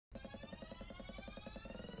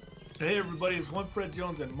Hey everybody, it's one Fred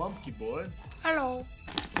Jones and Mumpky Boy. Hello.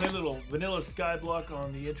 Play a little vanilla SkyBlock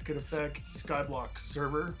on the IntricateAffect SkyBlock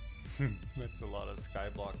server. That's a lot of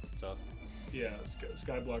SkyBlock stuff. Yeah,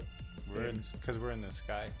 SkyBlock. Because we're in the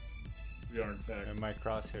sky. We are in fact. And my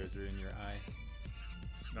crosshairs are in your eye.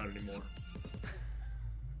 Not anymore.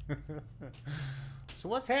 So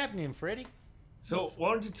what's happening, Freddy? So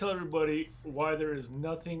why don't you tell everybody why there is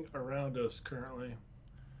nothing around us currently?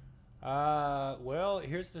 Well,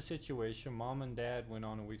 here's the situation. Mom and Dad went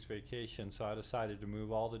on a week's vacation, so I decided to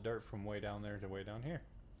move all the dirt from way down there to way down here.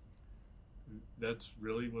 That's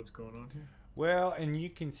really what's going on here? Well, and you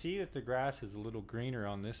can see that the grass is a little greener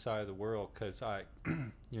on this side of the world because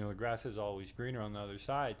the grass is always greener on the other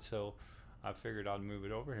side, so I figured I'd move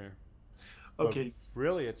it over here. Okay. But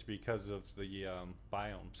really, it's because of the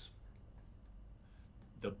biomes.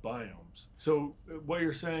 The biomes. So what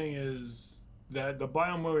you're saying is that the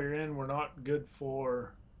biome we're in, we're not good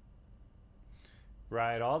for.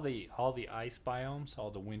 Right, all the ice biomes, all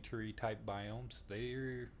the wintry type biomes,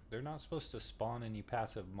 they're not supposed to spawn any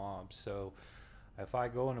passive mobs. So if I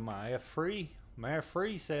go into my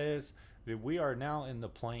F3 says that we are now in the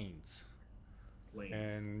plains.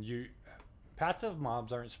 And passive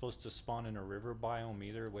mobs aren't supposed to spawn in a river biome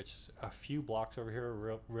either, which a few blocks over here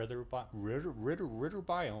are river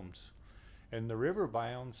biomes. And the river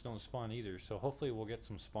biomes don't spawn either, so hopefully we'll get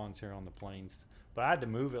some spawns here on the plains. But I had to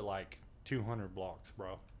move it like 200 blocks,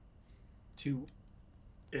 bro.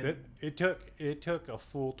 It took a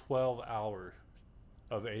full 12 hours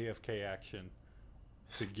of AFK action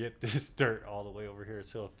to get this dirt all the way over here.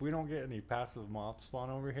 So if we don't get any passive mob spawn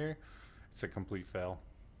over here, it's a complete fail.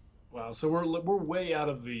 Wow, so we're way out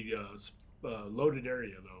of the loaded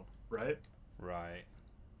area though, right? Right.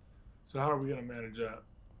 So how are we gonna manage that?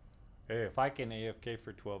 Hey, if I can AFK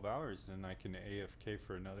for 12 hours, then I can AFK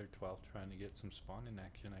for another 12 trying to get some spawning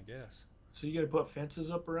action, I guess. So you got to put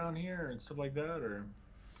fences up around here and stuff like that, or?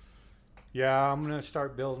 Yeah, I'm going to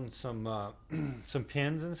start building some some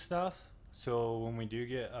pins and stuff. So when we do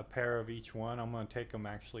get a pair of each one, I'm going to take them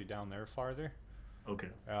actually down there farther. Okay.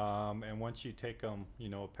 And once you take them,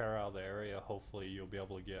 a pair out of the area, hopefully you'll be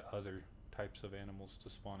able to get other types of animals to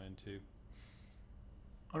spawn into.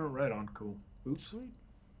 All right, on, cool. Oops. Sweet.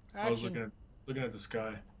 I was looking at the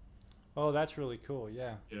sky. Oh, that's really cool.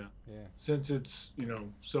 Yeah. Yeah. Yeah. Since it's,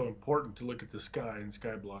 so important to look at the sky in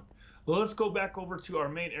SkyBlock. Well, let's go back over to our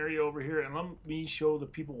main area over here and let me show the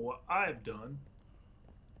people what I've done.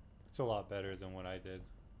 It's a lot better than what I did.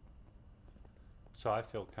 So I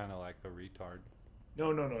feel kind of like a retard.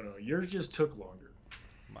 No. Yours just took longer.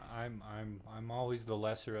 I'm always the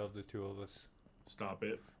lesser of the two of us. Stop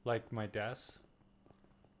it. Like my desks.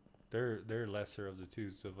 They're lesser of the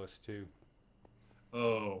two of us too.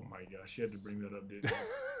 Oh my gosh, you had to bring that up, didn't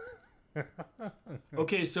you?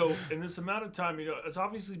 Okay, so in this amount of time, it's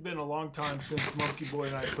obviously been a long time since Mumpky Boy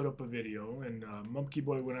and I put up a video, and Mumpky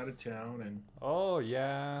Boy went out of town, and oh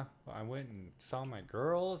yeah, I went and saw my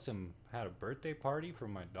girls and had a birthday party for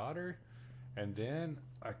my daughter, and then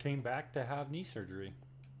I came back to have knee surgery.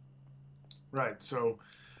 Right, so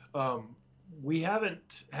we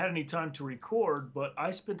haven't had any time to record, but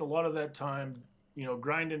I spent a lot of that time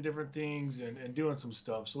grinding different things and doing some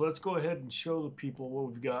stuff. So let's go ahead and show the people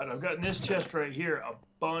what we've got. I've got in this chest right here a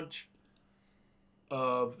bunch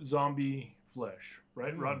of zombie flesh,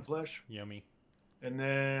 right? Rotten flesh. Yummy. And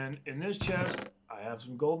then in this chest, I have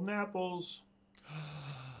some golden apples.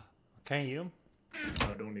 Can't eat them?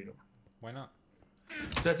 No, don't eat them. Why not?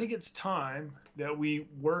 So I think it's time that we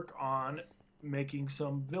work on making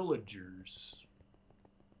some villagers.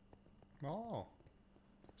 Oh.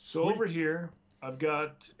 So over here, I've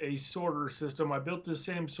got a sorter system. I built the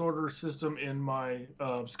same sorter system in my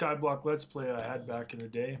SkyBlock Let's Play I had back in the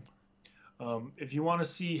day. If you want to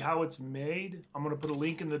see how it's made, I'm going to put a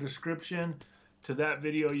link in the description to that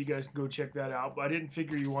video. You guys can go check that out. But I didn't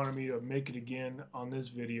figure you wanted me to make it again on this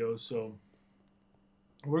video. So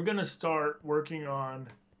we're going to start working on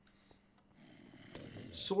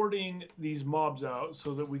sorting these mobs out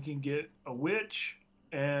so that we can get a witch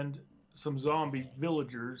and some zombie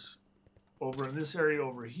villagers over in this area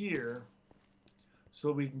over here,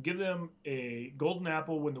 so we can give them a golden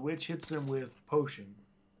apple when the witch hits them with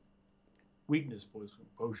weakness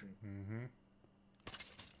potion. Mm-hmm.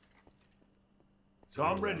 So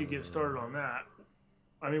I'm ready to get started on that.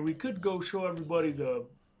 I mean, we could go show everybody the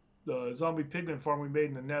zombie pigman farm we made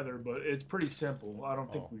in the nether, but it's pretty simple. I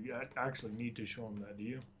don't think we actually need to show them that, do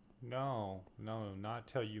you? No, not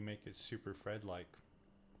till you make it super Fred-like.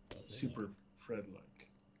 Super Fred-like.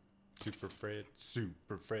 Super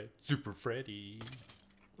Freddy.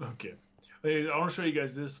 Okay. Hey, I want to show you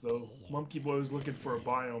guys this though. Monkey Boy was looking for a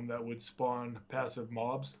biome that would spawn passive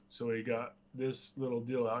mobs, so he got this little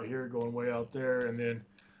deal out here going way out there, and then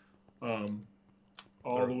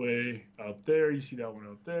all the way out there. You see that one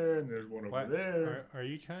out there, and there's one over there. Are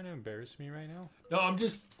you trying to embarrass me right now? No, I'm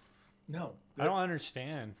just no. I don't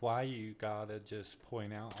understand why you gotta just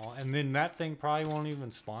point out all, and then that thing probably won't even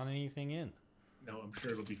spawn anything in. No, I'm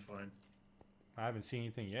sure it'll be fine. I haven't seen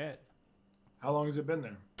anything yet. How long has it been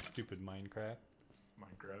there? Stupid Minecraft.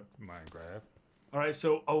 Minecraft. All right,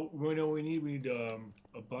 so we know we need a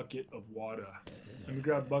bucket of water. Let me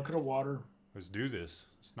grab a bucket of water. Let's do this.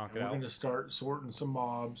 Let's knock it out. We're gonna start sorting some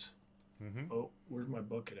mobs. Mm-hmm. Oh, where's my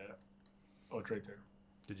bucket at? Oh, it's right there.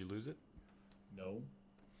 Did you lose it? No.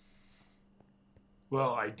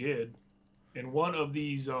 Well, I did. In one of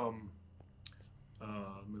these let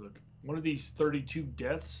me look. One of these 32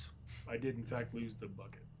 deaths, I did in fact lose the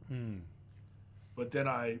bucket. But then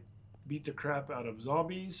I beat the crap out of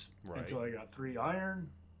zombies until I got 3 iron,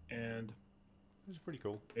 and it was pretty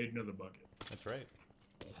cool. Made another bucket. That's right.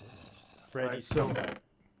 Freddy's so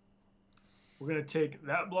we're gonna take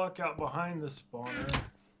that block out behind the spawner,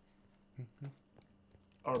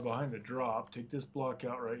 or behind the drop. Take this block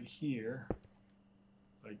out right here,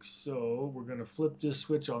 like so. We're gonna flip this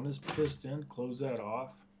switch on this piston, close that off.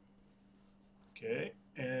 Okay,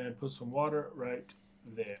 and put some water right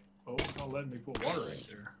there. Oh, not letting me put water right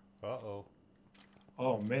there. Uh-oh.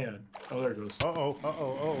 Oh, man. Oh, there it goes. Uh-oh,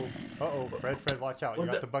 uh-oh, uh-oh, uh-oh. Fred, watch out. You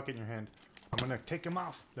got the bucket in your hand. I'm going to take him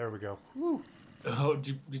off. There we go. Woo. Oh,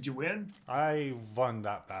 did you win? I won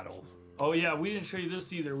that battle. Oh, yeah. We didn't show you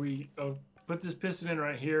this either. We put this piston in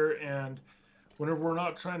right here, and whenever we're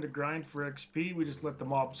not trying to grind for XP, we just let the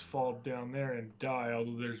mobs fall down there and die,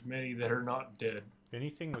 although there's many that are not dead.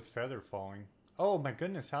 Anything with feather falling. Oh, my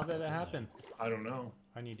goodness. How did that happen? I don't know.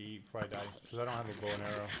 I need to eat before I die, because I don't have a bow and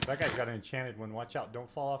arrow. That guy's got an enchanted one. Watch out. Don't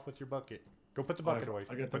fall off with your bucket. Go put the bucket away.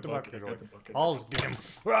 I got put the bucket away. I'll get him.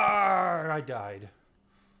 Rawr, I died.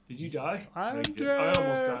 Did you die? I'm dead. I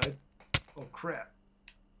almost died. Oh, crap.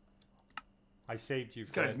 I saved you,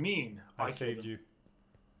 This guy's mean. I saved you.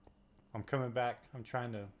 I'm coming back. I'm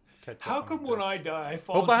trying to catch up. How come when I die, I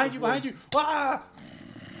fall? Oh, behind you! Ah!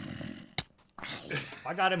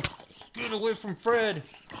 I got him. Get away from Fred.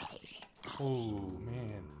 Oh,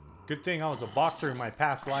 man. Good thing I was a boxer in my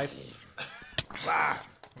past life. Why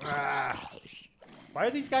are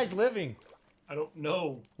these guys living? I don't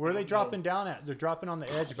know. Where are they dropping down at? They're dropping on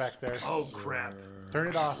the edge back there. Oh, crap. Turn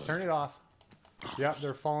it off. Turn it off. Yep,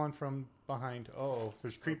 they're falling from behind. Uh-oh,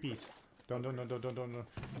 there's creepies. Don't.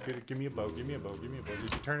 Give me a bow. Give me a bow.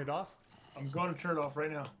 Did you turn it off? I'm going to turn it off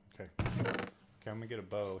right now. Okay, I'm going to get a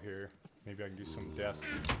bow here. Maybe I can do some deaths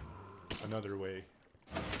another way.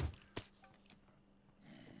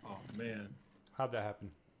 Oh, man. How'd that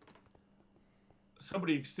happen?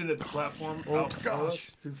 Somebody extended the platform out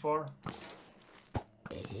gosh. Too far.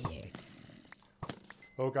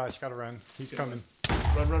 Oh, gosh, gotta run. He's coming.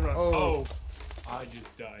 Run. Oh, I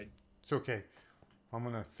just died. It's okay. I'm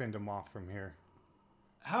going to fend him off from here.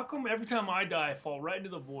 How come every time I die, I fall right into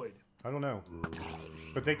the void? I don't know.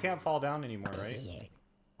 But they can't fall down anymore, right?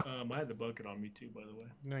 I had the bucket on me too, by the way.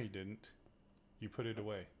 No, you didn't. You put it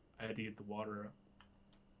away. I had to get the water up.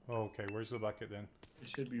 Oh, okay. Where's the bucket then? It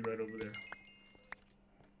should be right over there.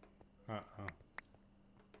 Uh-uh.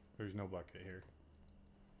 There's no bucket here.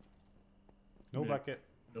 No bucket.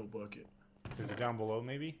 No bucket. Is it down below,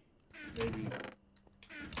 maybe? Maybe.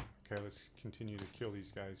 Okay, let's continue to kill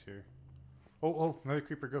these guys here. Oh, another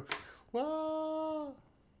creeper. Go. Whoa!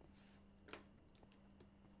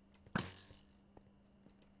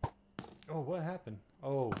 Oh, what happened?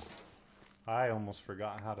 Oh, I almost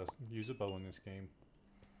forgot how to use a bow in this game.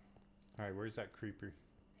 Alright, where's that creeper?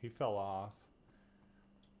 He fell off.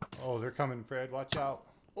 Oh, they're coming, Fred. Watch out.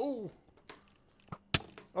 Oh!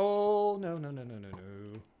 Oh, no.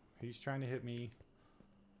 He's trying to hit me.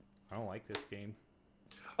 I don't like this game.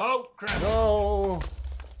 Oh, crap. No!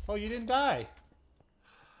 Oh, you didn't die.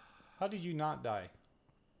 How did you not die?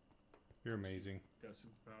 You're amazing. Got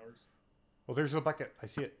superpowers. Oh, there's a bucket. I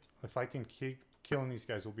see it. If I can keep killing these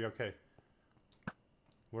guys, we'll be okay.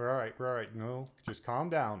 We're alright. No, just calm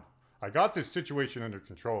down. I got this situation under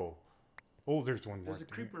control. Oh, there's one more. There's a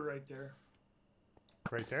creeper right there.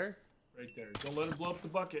 Right there? Right there. Don't let him blow up the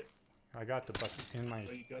bucket. I got the bucket in my...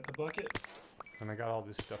 Oh, you got the bucket? And I got all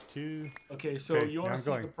this stuff too. Okay, so you want to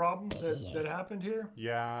see the problem that happened here?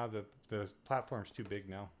 Yeah, the platform's too big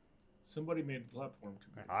now. Somebody made the platform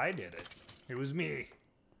too big. I did it. It was me.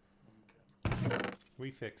 Okay. We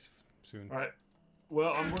fix soon. All right.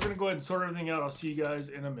 Well, we're going to go ahead and sort everything out. I'll see you guys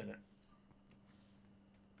in a minute.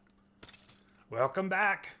 Welcome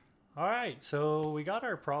back. All right, so we got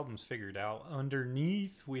our problems figured out.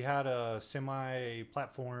 Underneath, we had a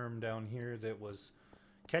semi-platform down here that was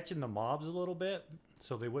catching the mobs a little bit,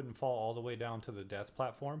 so they wouldn't fall all the way down to the death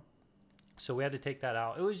platform. So we had to take that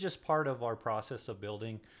out. It was just part of our process of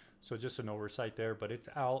building, so just an oversight there, but it's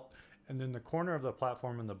out. And then the corner of the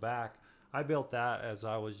platform in the back, I built that as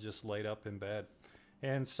I was just laid up in bed.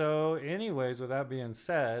 And so anyways, with that being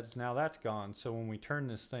said, now that's gone. So when we turn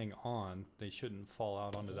this thing on, they shouldn't fall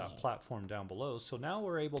out onto that platform down below. So now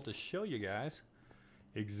we're able to show you guys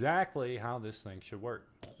exactly how this thing should work.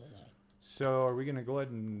 So are we going to go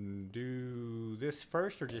ahead and do this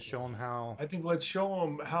first, or just show them how? I think let's show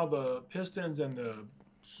them how the pistons and the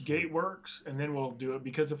gate works, and then we'll do it.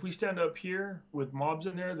 Because if we stand up here with mobs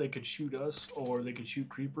in there, they could shoot us, or they could shoot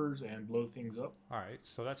creepers and blow things up. All right,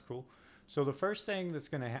 so that's cool. So the first thing that's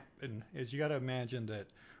going to happen is you got to imagine that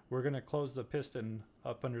we're going to close the piston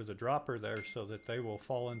up under the dropper there so that they will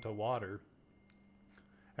fall into water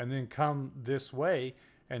and then come this way.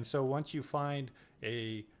 And so once you find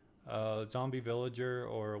a zombie villager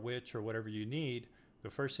or a witch or whatever you need, the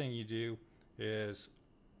first thing you do is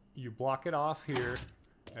you block it off here,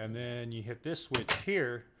 and then you hit this switch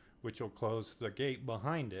here, which will close the gate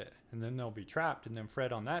behind it, and then they'll be trapped. And then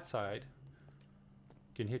Fred on that side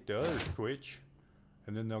can hit the other switch,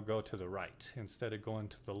 and then they'll go to the right instead of going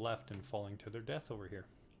to the left and falling to their death over here.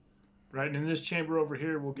 Right, and in this chamber over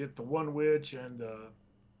here, we'll get the one witch and the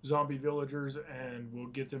zombie villagers, and we'll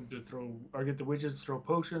get them to throw, or get the witches to throw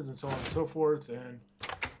potions and so on and so forth, and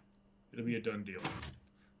it'll be a done deal.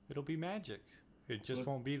 It'll be magic. It just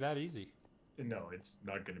won't be that easy. No, it's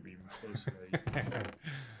not going to be even close to that.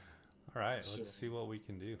 All right, let's see what we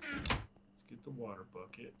can do. Let's get the water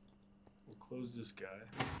bucket. We'll close this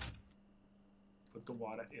guy. Put the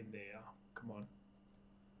water in there. Come on.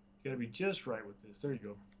 You gotta be just right with this. There you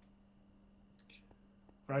go.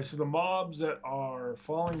 Alright, so the mobs that are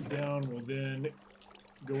falling down will then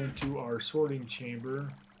go into our sorting chamber.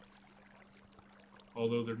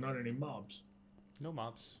 Although there are not any mobs. No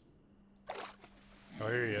mobs. Oh,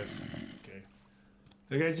 here he is. Okay.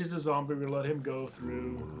 The guy's just a zombie. We're gonna let him go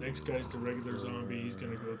through. Next guy's the regular zombie. He's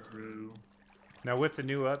gonna go through. Now with the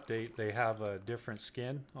new update, they have a different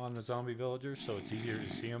skin on the zombie villagers, so it's easier to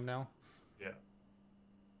see them now. Yeah.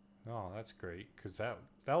 Oh, that's great, because that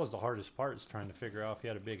was the hardest part, is trying to figure out if he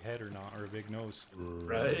had a big head or not, or a big nose.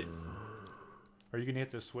 Right. Are you gonna hit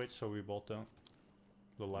the switch so we both don't?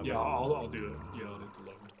 The lever. Yeah, I'll do it. Yeah, I'll hit the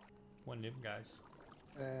lever. One of them guys.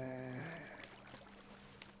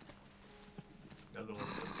 Another one.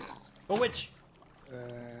 Oh, witch!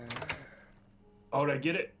 Oh, did I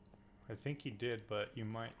get it? I think he did, but you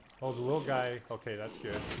might. Oh, the little guy. Okay, that's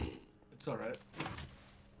good. It's all right.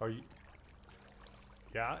 Are you?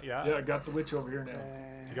 Yeah. Yeah, I got the witch over here now.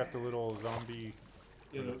 You got the little zombie.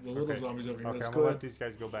 Yeah, the little zombies over here. Okay, Let's I'm go gonna ahead. let these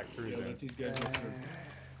guys go back through. Yeah, then. let these guys go through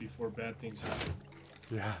before bad things happen.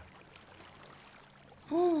 Yeah.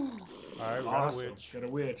 All right, we got Awesome. a witch. Got a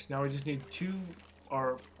witch. Now we just need two,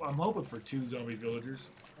 or I'm hoping for two zombie villagers.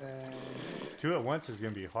 Two at once is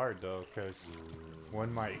gonna be hard though, because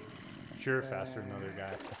one might cure faster than the other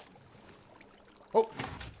guy. Oh!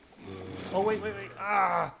 Oh, wait.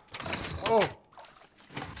 Ah! Oh!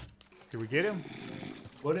 Did we get him?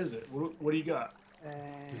 What is it? What do you got?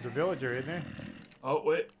 There's a villager in there. Oh,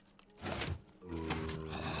 wait.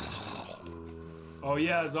 Oh,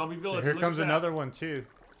 yeah, zombie villager. Here Look comes at that. another one too.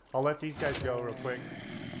 I'll let these guys go real quick.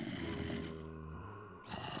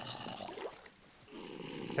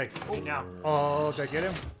 Okay. Hey, now. Oh, did I get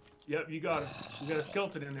him? Yep, you got it. You got a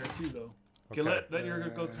skeleton in there too, though. Okay, Okay. let your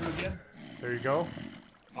go through again. There you go.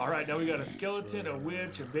 All right, now we got a skeleton, a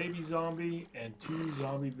witch, a baby zombie, and two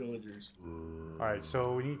zombie villagers. All right,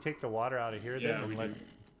 so we need to take the water out of here then. Yeah, And we let, do.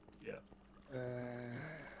 Yeah.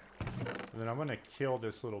 and then I'm gonna kill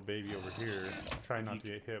this little baby over here. Try not to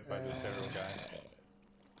get hit by this arrow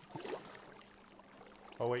guy.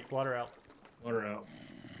 Oh wait, water out. Water out.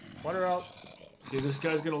 Water out. Yeah, this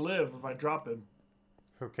guy's gonna live if I drop him.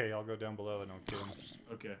 Okay, I'll go down below and I'll kill him.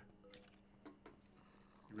 Okay.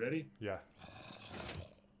 You ready? Yeah.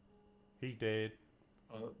 He's dead.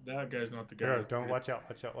 That guy's not the guy. Here, don't watch out,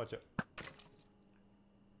 watch out, watch out.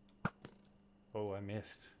 Oh, I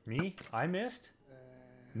missed. Me? I missed?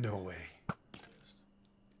 No way.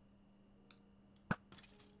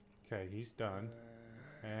 Okay, he's done.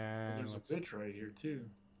 And There's a let's bitch right here too.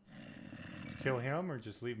 kill him or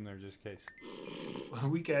just leave him there just in case.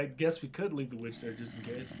 I guess we could leave the witch there just in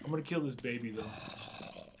case. I'm gonna kill this baby though.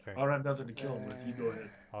 Okay, I don't have nothing to kill him with. You go ahead.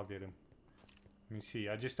 I'll get him. Let me see.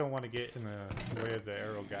 I just don't want to get in the way of the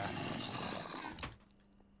arrow guy.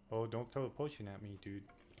 Oh, don't throw a potion at me, dude.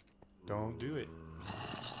 Don't do it.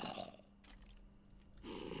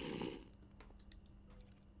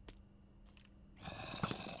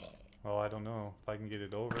 don't know if I can get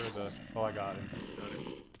it over the... Oh, I got him.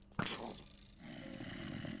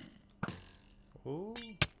 Ooh.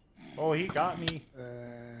 Oh, he got me.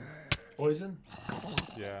 Poison?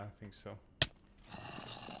 Yeah, I think so.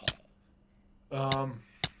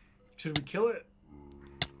 Should we kill it?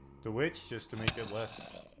 The witch, just to make it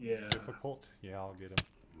less difficult? Yeah, I'll get him.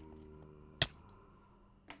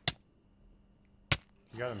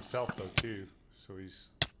 He got himself, though, too. So he's...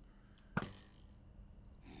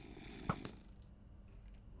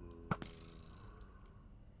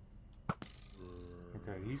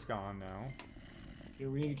 Okay, he's gone now. Okay,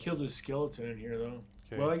 we need to kill this skeleton in here, though.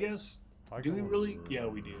 Okay. Well, I guess. Do we really? Yeah,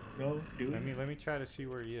 we do. No? Do we? Let me try to see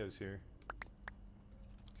where he is here.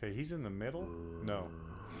 Okay, he's in the middle? No.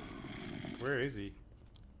 Where is he?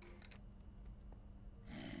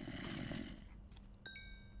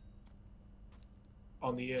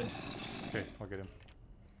 On the end. Okay, I'll get him.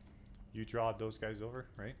 You draw those guys over,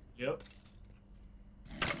 right? Yep.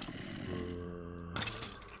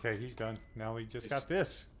 Okay, he's done. Now we just got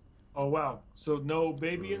this. Oh, wow. So no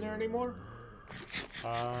baby in there anymore?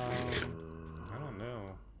 I don't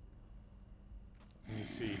know. Let me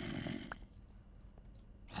see.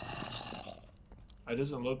 It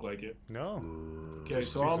doesn't look like it. No. Okay,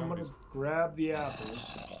 Just so two I'm zombies. gonna grab the apples.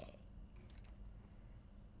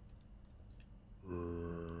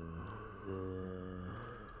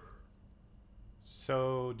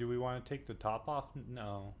 So, do we want to take the top off?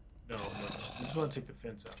 No. No. I just want to take the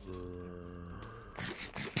fence out.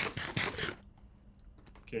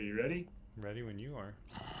 Okay, you ready? Ready when you are.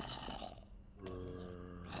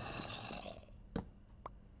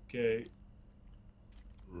 Okay.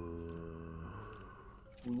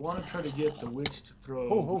 We want to try to get the witch to throw...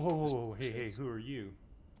 Oh, hey, who are you?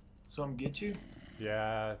 Some get you?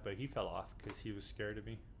 Yeah, but he fell off because he was scared of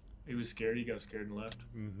me. He was scared. He got scared and left.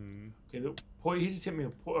 Mm-hmm. Okay, he just hit me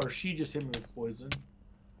with or she just hit me with poison.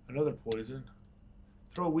 Another poison.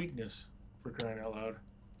 Throw weakness, for crying out loud.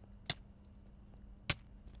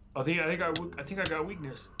 I think I got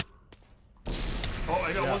weakness. Oh,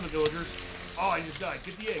 I got one of the villagers. Oh, I just died.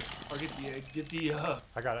 Get the egg. Or get the egg. Get the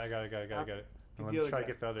I got it. Let me try to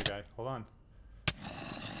get the other guy. Hold on.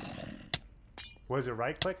 Was it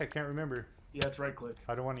right click? I can't remember. Yeah, it's right click.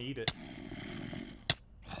 I don't want to eat it.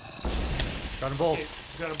 Got them both.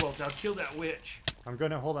 Okay, got them both. Now kill that witch. I'm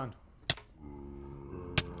gonna hold on.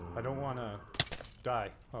 I don't want to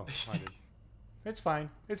die. Oh, I did. It's fine.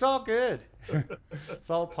 It's all good. It's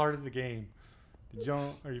all part of the game.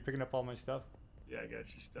 Are you picking up all my stuff? Yeah, I got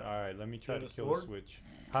your stuff. All right, let me try to kill sword? the switch.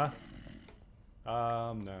 Huh?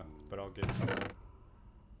 No, but I'll get some.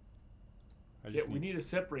 Yeah, we need to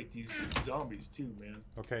separate these zombies too, man.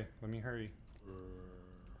 Okay, let me hurry.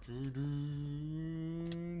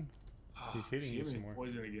 He's hitting you some more.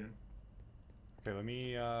 Poison again. Okay, let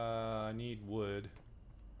me. I need wood.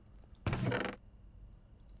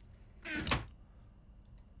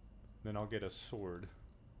 Then I'll get a sword.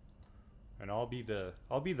 And I'll be the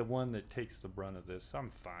one that takes the brunt of this. I'm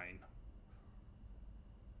fine.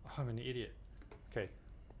 Oh, I'm an idiot. Okay.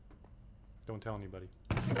 Don't tell anybody.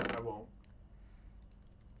 I won't.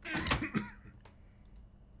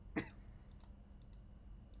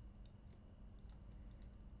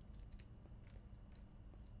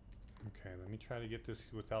 Okay, let me try to get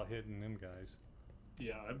this without hitting them guys.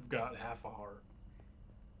 Yeah, I've got half a heart.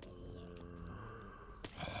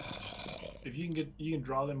 If you can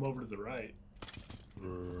draw them over to the right.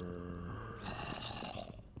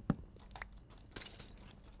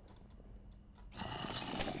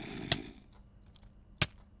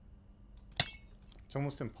 It's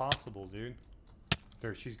almost impossible, dude.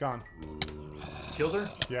 There, she's gone. Killed her?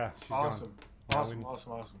 Yeah, she's awesome. gone.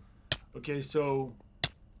 Awesome. Okay, so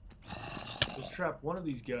let's trap one of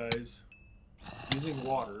these guys using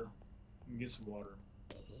water. Let me get some water.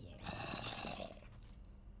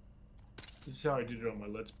 This is how I did it on my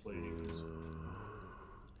Let's Play.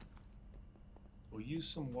 We'll use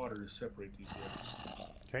some water to separate these guys.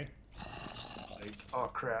 Okay. Like, oh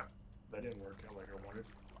crap, that didn't work out like I wanted.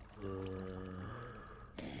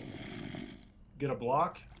 Get a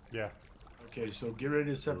block? Yeah. Okay, so get ready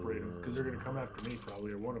to separate them, because they're going to come after me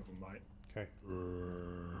probably, or one of them might. Okay.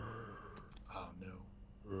 Oh no.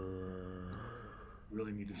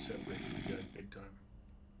 Really need to separate these guys big time.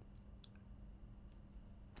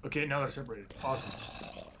 Okay, now they're separated. Awesome.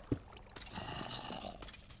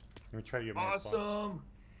 Let me try to get more blocks. Awesome.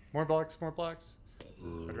 More blocks.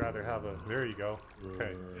 I'd rather have a... There you go.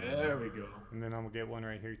 Okay. There we go. And then I'm going to get one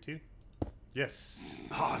right here too. Yes.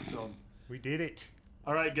 Awesome. We did it.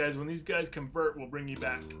 All right, guys. When these guys convert, we'll bring you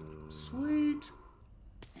back. Sweet.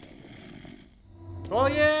 Oh,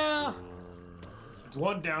 yeah. There's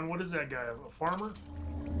one down. What is that guy? A farmer?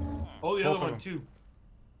 Oh, the Both other of one them. too.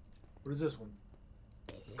 What is this one?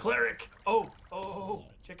 Cleric. Oh,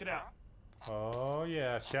 check it out. Oh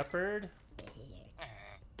yeah, shepherd.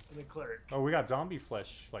 And the cleric. Oh, we got zombie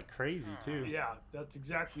flesh like crazy too. Yeah, that's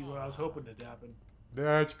exactly what I was hoping to happen.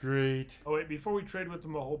 That's great. Oh wait, before we trade with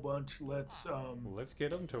them a whole bunch, let's Let's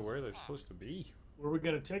get them to where they're supposed to be. where are we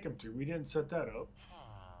gonna take them to? We didn't set that up.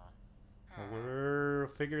 Well, we'll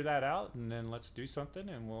figure that out, and then let's do something,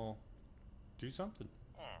 and we'll do something.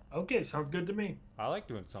 Okay, sounds good to me. I like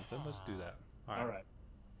doing something. Let's do that. All right.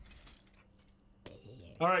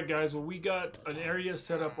 All right, guys. Well, we got an area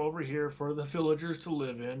set up over here for the villagers to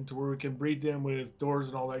live in, to where we can breed them with doors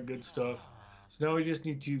and all that good stuff. So now we just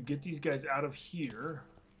need to get these guys out of here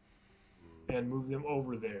and move them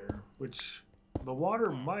over there, which the water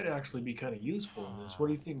might actually be kind of useful in this. What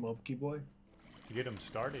do you think, Monkey Boy? To get them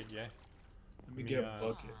started, yeah. Let me get a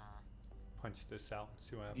bucket. Punch this out and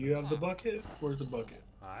see what happens. Do you have the bucket? Where's the bucket?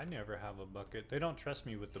 I never have a bucket. They don't trust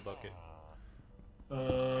me with the bucket.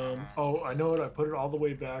 Oh, I know what. I put it all the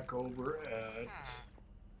way back over at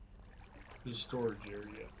the storage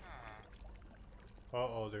area.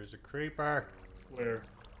 Uh-oh, there's a creeper. Where?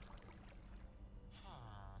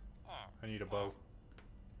 I need a bow.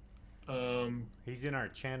 Um, He's in our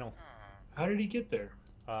channel. how did he get there?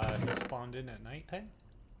 He spawned in at nighttime.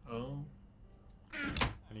 Oh,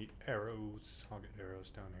 I need arrows. I'll get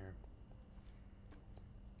arrows down here.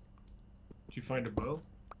 did you find a bow?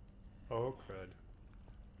 Oh, crud.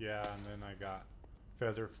 Yeah, and then I got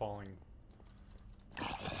feather falling.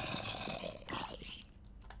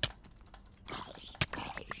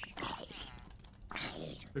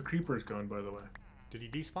 The creeper's gone, by the way. Did he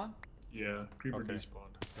despawn? Yeah, creeper Okay.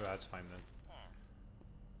 despawned. Oh, that's fine then.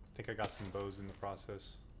 I think I got some bows in the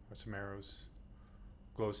process. Or some arrows.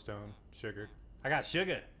 Glowstone. Sugar. I got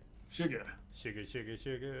sugar! Sugar. Sugar, sugar,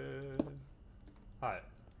 sugar. Alright.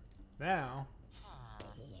 Now.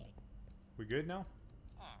 We good now?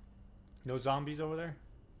 No zombies over there?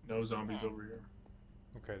 No zombies over here.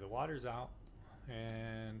 Okay, the water's out.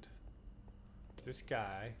 And this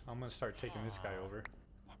guy, I'm gonna start taking this guy over.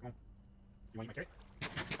 Come on. You want to eat my carrot?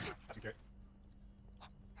 Have some carrot.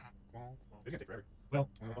 Well, it's gonna take forever. Well,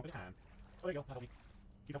 One bump at a time. Oh, there you go. That'll help me.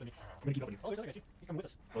 Keep helping me. I'm gonna keep helping you. Oh, there's another guy too. He's coming with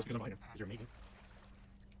us. Well, it's because I'm behind him. Because you're amazing.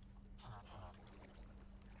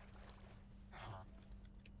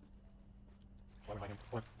 Oh, I'm behind him.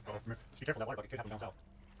 Hold on. Oh, remember, just be careful, that water bucket could happen down south.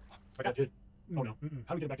 I did. Oh no. Mm-mm.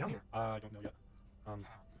 How do we get back down here? I don't know yet.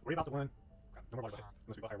 Worry about the one. Crap, no more water bucket.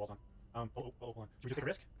 Unless we put higher walls on. Hold on. Should we just take a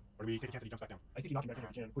risk? Or do we take a chance that he jumps back down? I think you knock him back in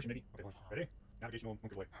if you can. Push him maybe. Okay, hold on. Ready? Navigational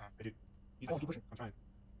monkey boy. Hey, dude. He's the one keep pushing. I'm trying.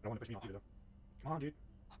 I don't want to push me off either, though. Come on, dude.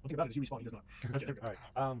 One thing about it is you respawn, he does not. Okay, there we go.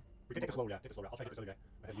 Alright. We can take a slow route. Take a slow route. I'll try to get this other guy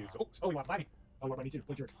ahead of you. So, oh, you want to buy me? Oh, what about me too?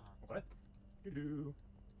 What jerk? Okay. Doo-doo.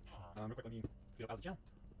 Real quick, let me get up out of the channel.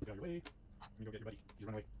 Get out of your way. Let me go get your buddy. He's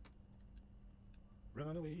run away.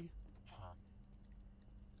 Run away.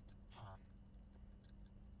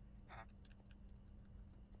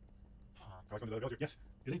 I was going to the villager. Yes.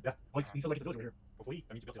 Is he? Yeah. Oh, he feels like it's a villager here. Hopefully,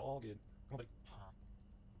 that means you built it all good. Come on, buddy.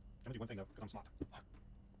 I'm gonna do one thing though, because I'm smart.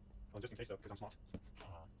 Well, just in case though, because I'm smart.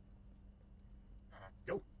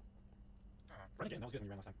 Go. Run again. That was good when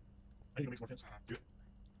you ran last time. I need to make some more fence. Do it.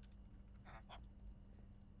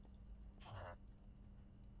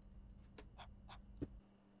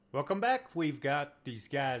 Welcome back. We've got these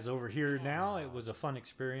guys over here now. It was a fun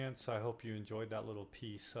experience. I hope you enjoyed that little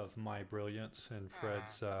piece of my brilliance and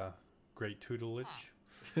Fred's great tutelage.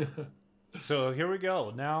 So here we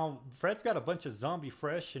go. Now Fred's got a bunch of zombie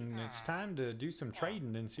fresh, and it's time to do some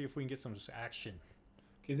trading and see if we can get some action.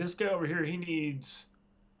 Okay, this guy over here, he needs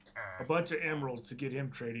a bunch of emeralds to get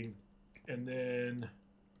him trading, and then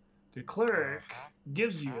the cleric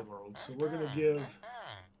gives you emeralds. So we're gonna give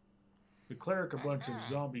the cleric a bunch of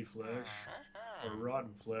zombie flesh, or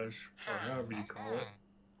rotten flesh, or however you call it.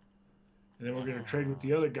 And then we're going to trade with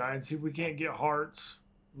the other guy and see if we can't get hearts.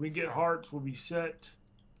 If we get hearts, we'll be set.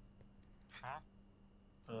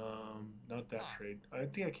 Not that trade. I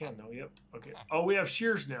think I can though, yep. Okay. Oh, we have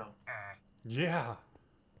shears now. Yeah.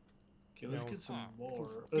 Okay, let's get some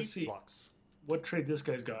more. Let's see Blocks. what trade this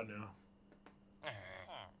guy's got now.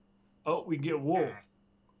 Oh, we get wool.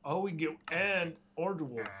 Oh, we get, and orange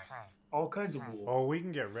wool. All kinds of wool. Oh, we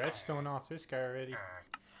can get redstone off this guy already.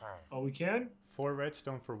 Oh, we can? 4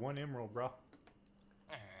 redstone for 1 emerald, bro.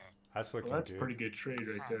 That's looking Well, that's good. pretty good trade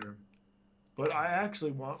right there. But I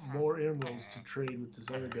actually want more emeralds to trade with this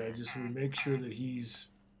other guy, just so we make sure that he's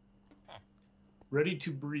ready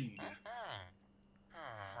to breed.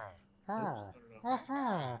 Oops,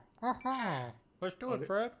 I don't know. Let's do it,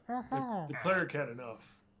 Fred. The cleric had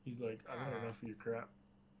enough. He's like, I've had enough of your crap.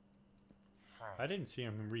 I didn't see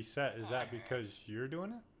him reset. Is that because you're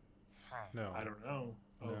doing it? No. I don't know.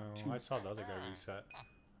 Oh, No, I saw the other guy reset.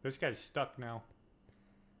 This guy's stuck now.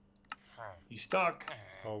 He's stuck.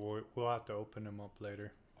 Oh, we'll have to open him up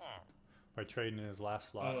later by trading his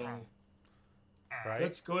last lot. Right?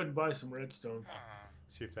 Let's go ahead and buy some redstone.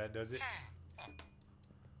 See if that does it.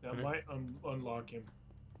 That might unlock him.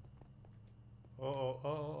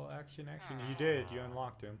 Oh, action. You did. You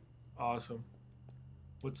unlocked him. Awesome.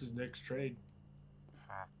 What's his next trade?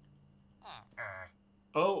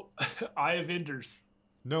 Oh, Eye of Enders.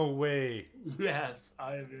 No way. Yes,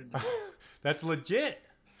 Eye of Enders. That's legit.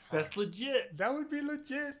 That's legit. That would be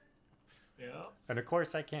legit. Yeah. And of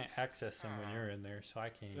course, I can't access them when you're in there, so I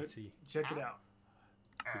can't see. Check it out.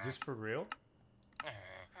 Is this for real?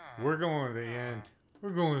 We're going to the end. We're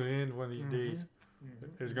going to the end one of these days.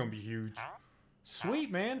 It's going to be huge.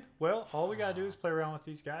 Sweet, man. Well, all we got to do is play around with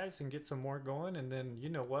these guys and get some more going. And then, you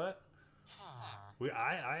know what?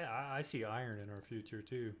 I see iron in our future,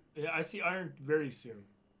 too. Yeah, I see iron very soon.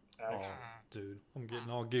 Actually. Oh, dude. I'm getting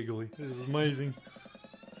all giggly. This is amazing.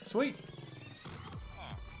 Sweet.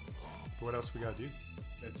 What else we got to do?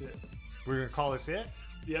 That's it. We're going to call this it?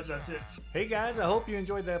 Yep, that's it. Hey, guys. I hope you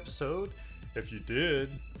enjoyed the episode. If you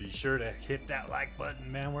did, be sure to hit that like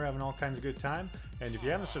button, man. We're having all kinds of good time. And if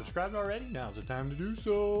you haven't subscribed already, now's the time to do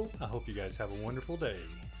so. I hope you guys have a wonderful day.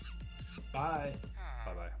 Bye.